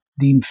they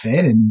deem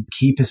fit and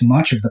keep as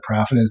much of the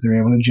profit as they're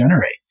able to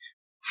generate.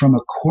 From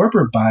a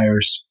corporate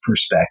buyer's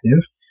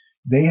perspective,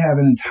 they have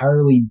an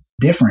entirely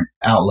different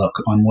outlook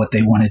on what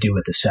they want to do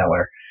with the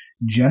seller.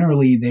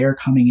 Generally, they're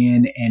coming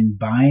in and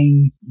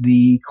buying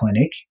the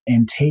clinic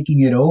and taking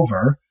it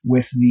over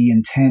with the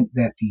intent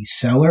that the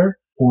seller,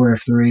 or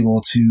if they're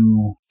able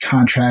to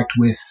contract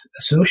with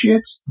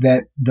associates,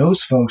 that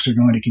those folks are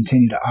going to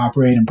continue to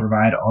operate and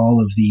provide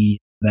all of the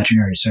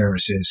veterinary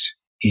services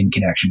in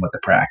connection with the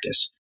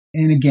practice.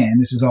 And again,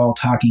 this is all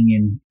talking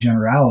in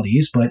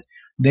generalities, but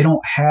they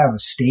don't have a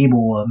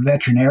stable of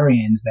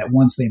veterinarians that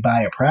once they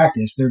buy a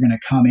practice, they're going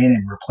to come in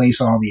and replace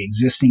all the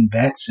existing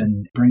vets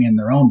and bring in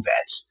their own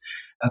vets.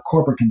 A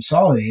corporate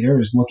consolidator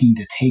is looking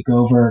to take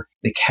over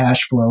the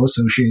cash flow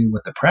associated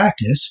with the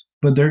practice,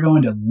 but they're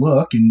going to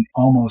look, and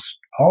almost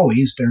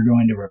always they're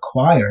going to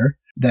require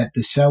that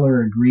the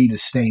seller agree to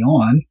stay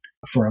on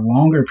for a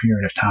longer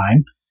period of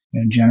time.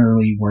 And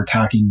generally, we're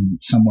talking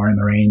somewhere in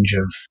the range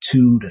of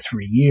 2 to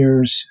 3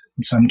 years.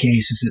 In some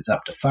cases, it's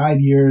up to 5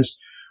 years,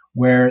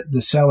 where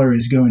the seller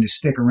is going to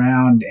stick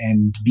around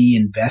and be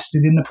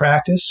invested in the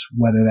practice,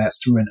 whether that's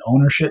through an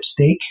ownership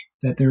stake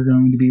that they're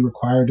going to be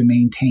required to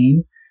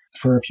maintain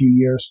for a few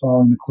years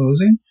following the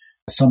closing.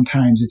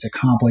 Sometimes it's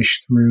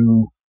accomplished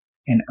through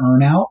an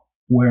earnout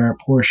where a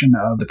portion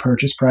of the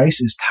purchase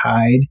price is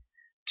tied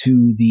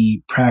to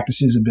the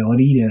practice's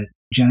ability to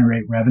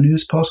generate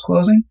revenues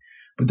post-closing.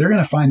 But they're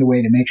going to find a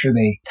way to make sure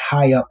they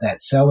tie up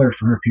that seller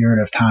for a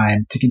period of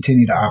time to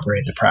continue to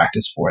operate the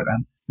practice for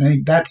them. I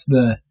think that's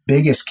the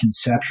biggest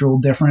conceptual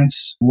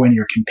difference when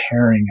you're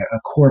comparing a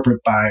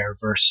corporate buyer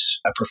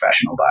versus a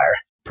professional buyer.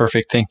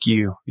 Perfect. Thank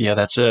you. Yeah,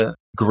 that's a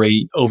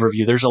great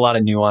overview. There's a lot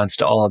of nuance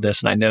to all of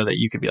this. And I know that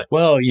you could be like,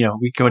 well,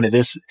 we go into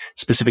this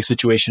specific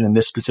situation and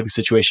this specific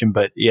situation.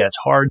 But yeah, it's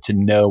hard to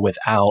know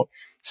without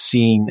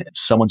seeing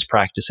someone's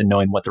practice and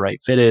knowing what the right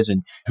fit is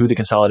and who the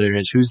consolidator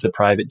is, who's the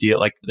private deal.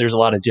 Like there's a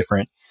lot of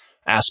different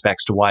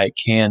aspects to why it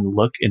can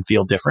look and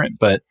feel different.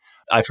 But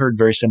I've heard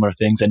very similar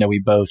things. I know we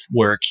both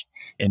work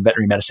in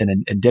veterinary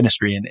medicine and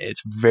dentistry, and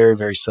it's very,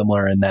 very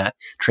similar in that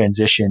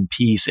transition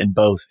piece in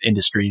both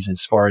industries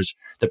as far as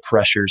the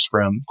pressures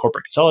from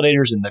corporate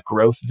consolidators and the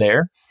growth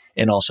there,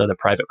 and also the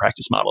private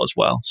practice model as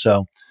well.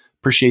 So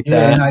appreciate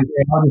that. And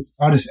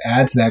I'll just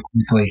add to that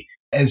quickly.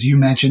 As you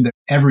mentioned, that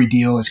every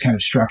deal is kind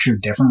of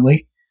structured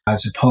differently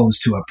as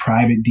opposed to a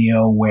private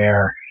deal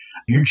where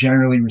you're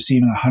generally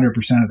receiving 100%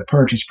 of the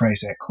purchase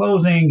price at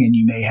closing, and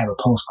you may have a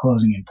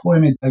post-closing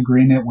employment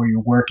agreement where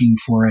you're working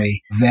for a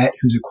vet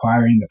who's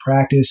acquiring the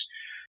practice.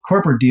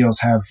 Corporate deals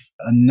have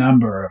a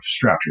number of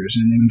structures,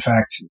 and in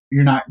fact,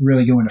 you're not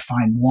really going to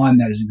find one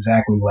that is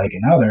exactly like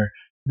another.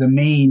 The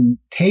main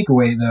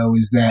takeaway, though,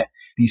 is that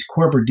these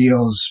corporate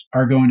deals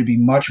are going to be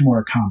much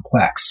more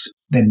complex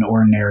than an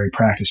ordinary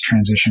practice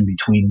transition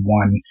between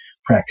one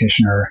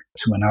practitioner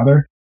to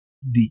another.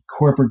 The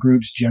corporate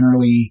groups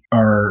generally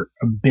are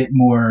a bit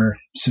more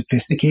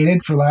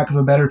sophisticated, for lack of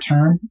a better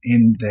term,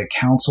 in the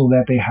counsel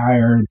that they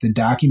hire. The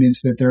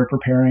documents that they're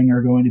preparing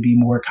are going to be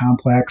more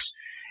complex.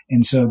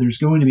 And so there's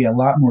going to be a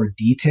lot more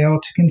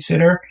detail to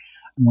consider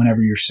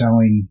whenever you're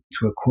selling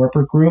to a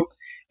corporate group.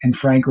 And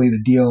frankly,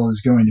 the deal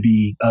is going to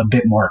be a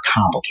bit more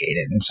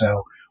complicated. And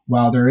so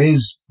while there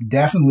is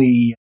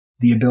definitely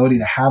the ability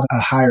to have a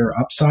higher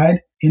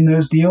upside in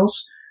those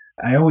deals,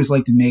 I always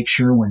like to make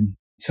sure when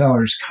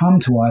sellers come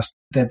to us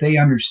that they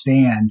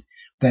understand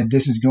that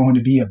this is going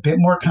to be a bit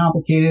more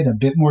complicated, a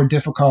bit more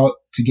difficult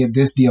to get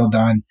this deal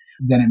done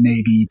than it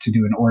may be to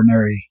do an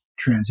ordinary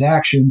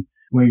transaction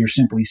where you're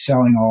simply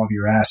selling all of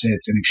your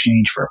assets in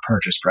exchange for a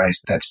purchase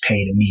price that's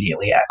paid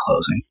immediately at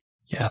closing.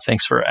 Yeah,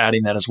 thanks for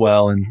adding that as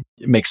well. And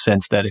it makes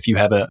sense that if you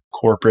have a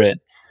corporate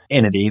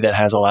entity that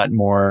has a lot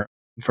more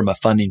from a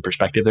funding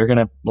perspective, they're going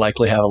to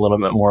likely have a little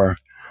bit more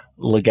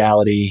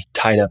legality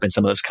tied up in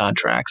some of those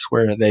contracts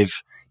where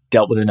they've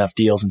dealt with enough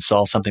deals and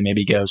saw something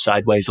maybe go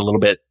sideways a little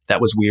bit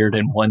that was weird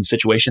in one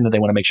situation that they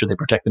want to make sure they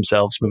protect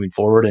themselves moving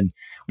forward. And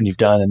when you've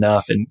done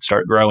enough and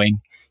start growing,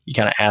 you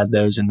kind of add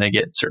those and they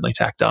get certainly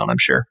tacked on, I'm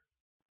sure.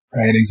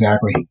 Right,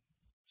 exactly.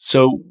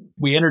 So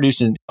we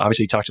introduced and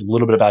obviously talked a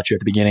little bit about you at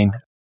the beginning.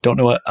 Don't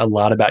know a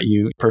lot about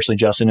you personally,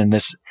 Justin, and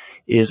this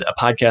is a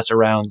podcast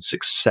around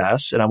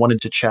success. And I wanted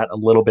to chat a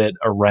little bit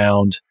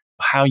around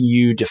how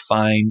you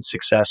define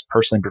success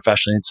personally and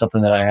professionally. It's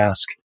something that I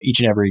ask each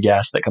and every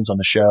guest that comes on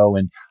the show,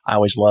 and I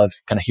always love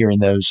kind of hearing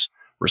those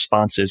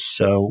responses.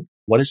 So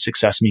what does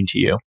success mean to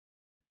you?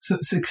 So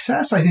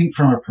success, I think,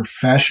 from a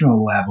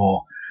professional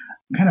level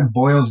kind of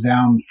boils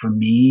down for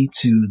me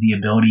to the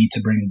ability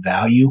to bring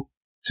value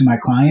to my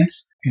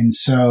clients. And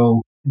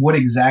so what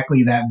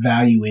exactly that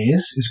value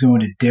is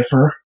going to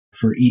differ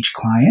for each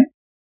client.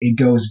 It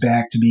goes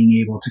back to being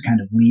able to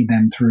kind of lead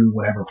them through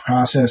whatever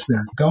process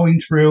they're going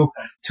through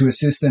to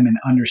assist them in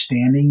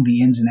understanding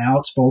the ins and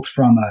outs, both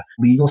from a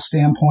legal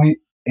standpoint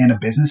and a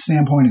business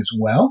standpoint as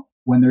well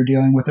when they're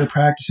dealing with their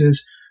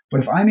practices.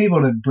 But if I'm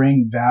able to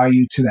bring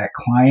value to that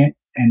client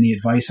and the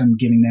advice I'm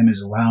giving them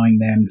is allowing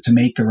them to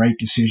make the right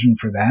decision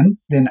for them,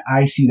 then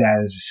I see that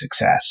as a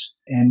success.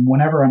 And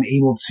whenever I'm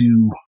able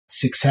to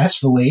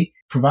successfully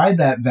provide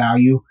that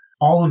value,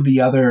 all of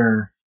the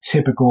other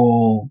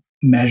typical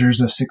measures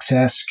of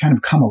success kind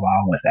of come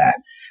along with that.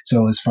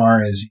 So as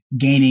far as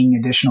gaining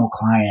additional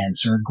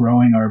clients or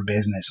growing our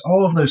business,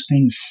 all of those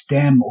things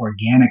stem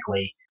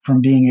organically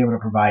from being able to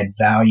provide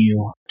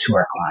value to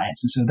our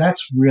clients. And so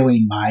that's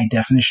really my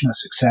definition of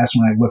success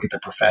when I look at the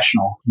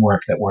professional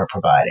work that we're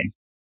providing.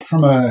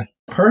 From a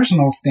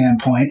personal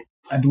standpoint,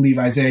 I believe,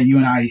 Isaiah, you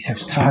and I have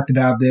talked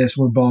about this.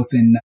 We're both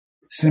in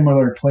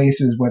similar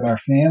places with our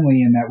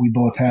family in that we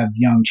both have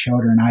young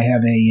children. I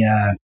have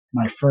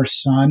my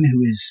first son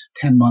who is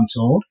 10 months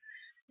old.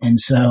 And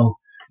so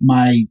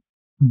my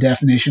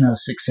definition of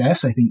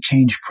success, I think,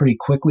 changed pretty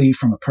quickly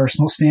from a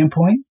personal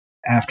standpoint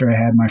after I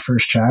had my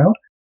first child.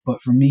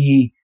 But for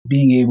me,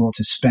 being able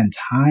to spend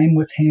time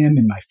with him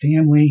and my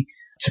family,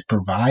 to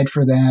provide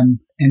for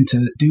them, and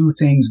to do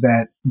things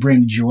that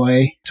bring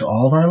joy to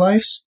all of our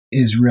lives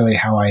is really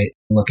how I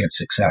look at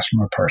success from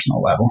a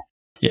personal level.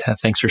 Yeah,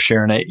 thanks for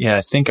sharing it. Yeah,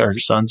 I think our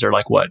sons are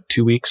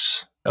 2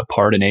 weeks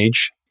apart in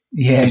age?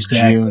 Yeah,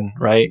 exactly. June,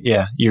 right?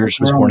 Yeah, yours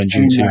was born in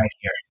June too.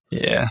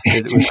 Yeah,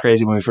 it was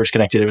crazy when we first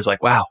connected. It was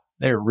like, wow,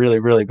 they're really,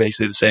 really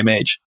basically the same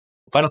age.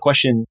 Final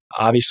question,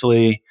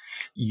 obviously,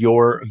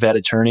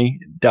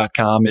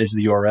 yourvetattorney.com is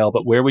the URL,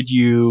 but where would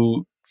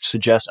you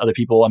suggest other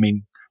people? I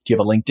mean, do you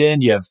have a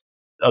LinkedIn? Do you have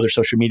other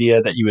social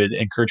media that you would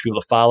encourage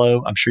people to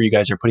follow? I'm sure you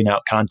guys are putting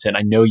out content.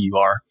 I know you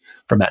are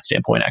from that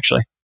standpoint,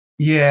 actually.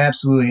 Yeah,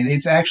 absolutely.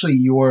 It's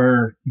actually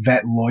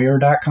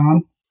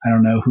yourvetlawyer.com. I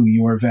don't know who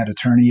your vet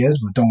attorney is,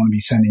 but don't want to be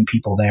sending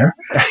people there.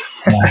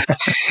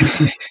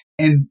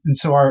 And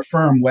so our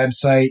firm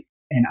website,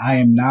 and I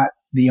am not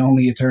the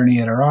only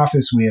attorney at our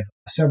office. We have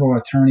several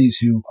attorneys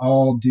who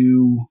all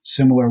do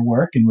similar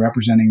work in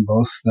representing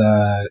both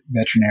the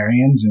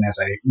veterinarians and, as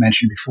I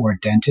mentioned before,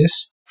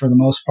 dentists for the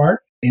most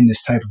part in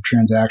this type of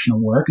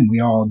transactional work. And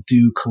we all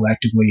do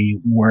collectively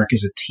work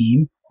as a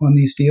team on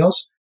these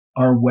deals.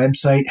 Our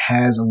website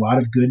has a lot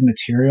of good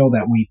material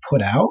that we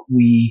put out.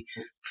 We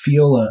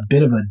feel a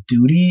bit of a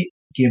duty,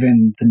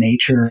 given the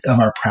nature of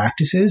our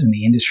practices and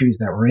the industries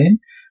that we're in,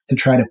 to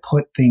try to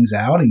put things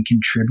out and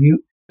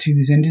contribute to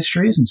these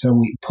industries. And so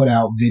we put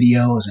out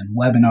videos and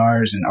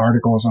webinars and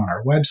articles on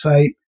our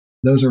website.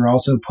 Those are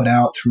also put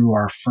out through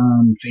our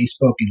firm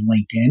Facebook and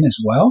LinkedIn as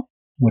well,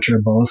 which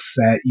are both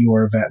at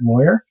Your Vet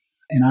Lawyer.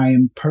 And I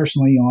am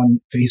personally on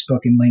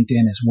Facebook and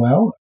LinkedIn as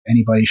well.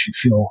 Anybody should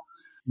feel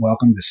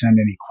welcome to send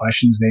any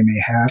questions they may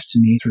have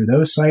to me through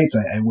those sites.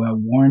 I will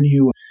warn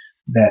you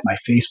that my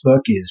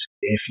Facebook is,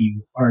 if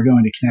you are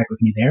going to connect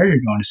with me there,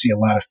 you're going to see a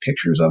lot of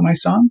pictures of my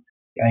son.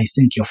 I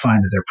think you'll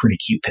find that they're pretty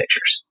cute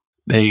pictures.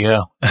 There you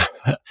go.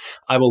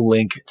 I will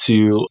link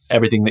to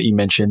everything that you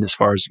mentioned as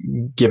far as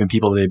giving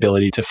people the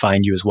ability to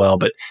find you as well.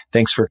 But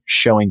thanks for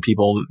showing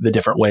people the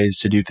different ways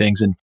to do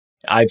things. And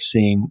I've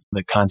seen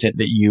the content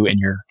that you and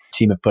your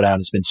team have put out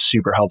has been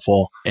super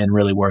helpful and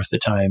really worth the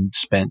time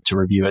spent to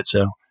review it.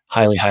 So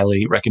highly,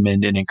 highly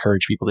recommend and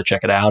encourage people to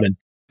check it out. And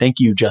thank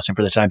you, Justin,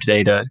 for the time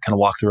today to kind of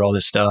walk through all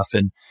this stuff.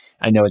 And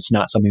I know it's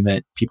not something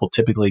that people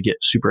typically get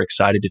super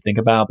excited to think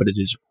about, but it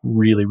is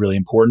really, really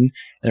important.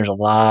 And there's a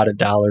lot of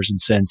dollars and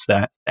cents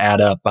that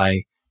add up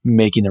by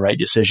making the right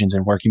decisions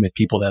and working with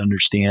people that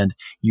understand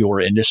your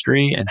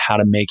industry and how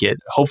to make it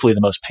hopefully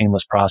the most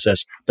painless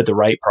process, but the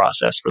right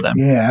process for them.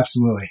 Yeah,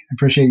 absolutely. I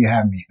appreciate you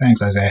having me.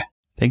 Thanks, Isaiah.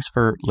 Thanks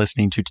for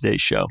listening to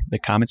today's show. The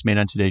comments made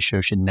on today's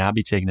show should not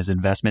be taken as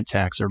investment,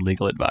 tax, or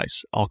legal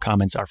advice. All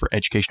comments are for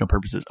educational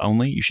purposes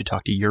only. You should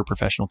talk to your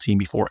professional team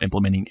before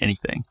implementing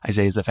anything.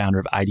 Isaiah is the founder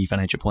of ID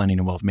Financial Planning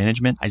and Wealth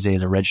Management. Isaiah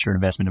is a registered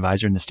investment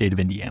advisor in the state of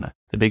Indiana.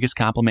 The biggest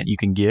compliment you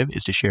can give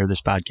is to share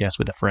this podcast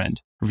with a friend.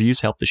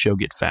 Reviews help the show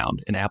get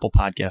found, and Apple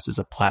Podcasts is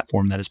a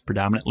platform that is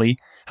predominantly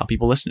how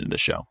people listen to the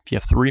show. If you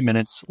have 3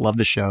 minutes, love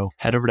the show,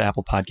 head over to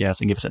Apple Podcasts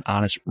and give us an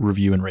honest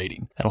review and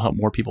rating. That'll help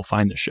more people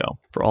find the show.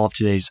 For all of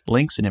today's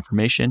links and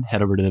information,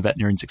 head over to the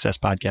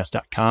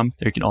veterinaryansuccesspodcast.com.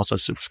 There you can also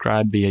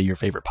subscribe via your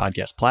favorite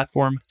podcast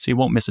platform so you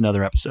won't miss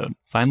another episode.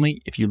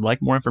 Finally, if you'd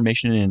like more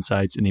information and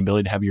insights and the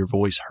ability to have your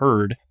voice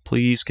heard,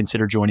 please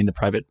consider joining the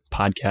private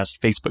podcast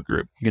Facebook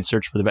group. You can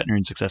search for the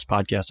Veterinary Success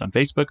Podcast on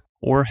Facebook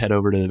or head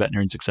over to the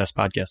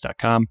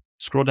veterinaryansuccesspodcast.com.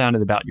 Scroll down to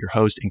the About Your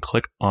Host and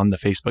click on the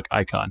Facebook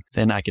icon.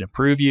 Then I can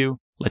approve you,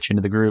 let you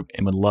into the group,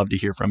 and would love to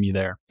hear from you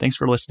there. Thanks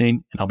for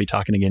listening, and I'll be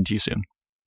talking again to you soon.